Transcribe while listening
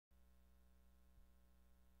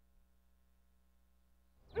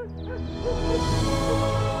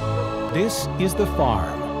This is the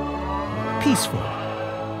farm. Peaceful,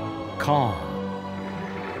 calm,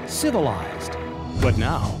 civilized. But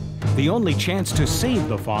now, the only chance to save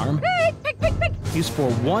the farm is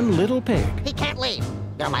for one little pig. He can't leave.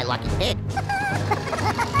 You're my lucky pig.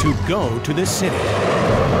 To go to the city.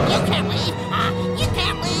 You can't leave. You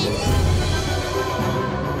can't leave.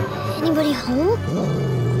 Anybody home?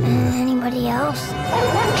 Anybody else?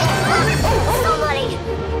 Somebody!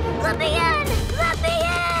 Let me in! Let me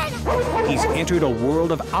in! He's entered a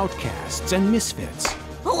world of outcasts and misfits.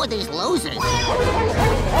 Who are these losers?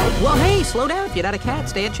 Well, hey, slow down. If you're not a cat,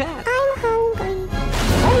 stay a chat. I'm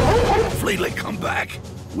hungry. Fleetly, come back.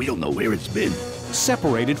 We don't know where it's been.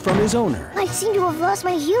 Separated from his owner. I seem to have lost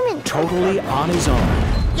my human. Totally on his own.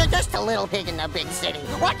 You're just a little pig in the big city.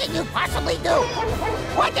 What can you possibly do?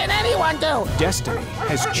 What can anyone do? Destiny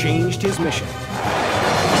has changed his mission.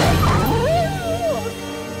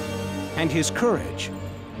 And his courage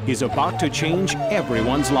is about to change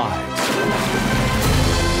everyone's lives.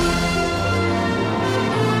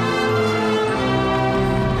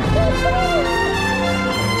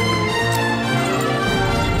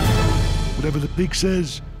 Whatever the pig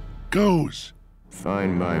says, goes.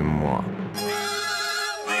 Fine by moi.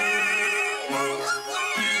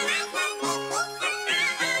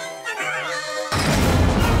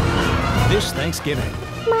 This Thanksgiving,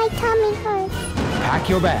 My tummy hurts. pack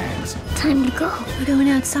your bags Time to go. We're going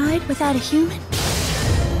outside without a human.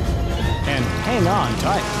 and hang on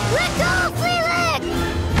tight. Let go, Fleetwood!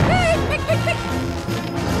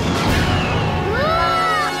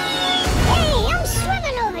 Hey, I'm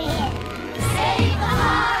swimming over here. Save the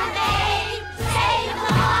farm, babe! Save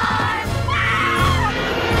the farm!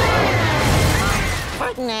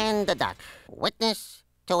 Ferdinand the Duck, witness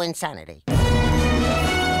to insanity.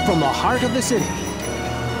 From the heart of the city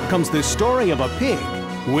comes the story of a pig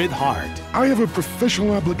with heart. I have a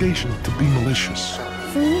professional obligation to be malicious.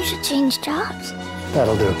 Then you should change jobs.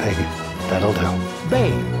 That'll do, Peggy. That'll do.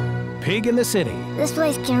 Babe, pig in the city. This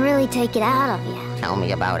place can really take it out of you. Tell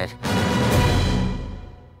me about it.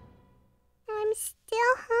 I'm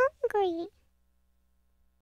still hungry.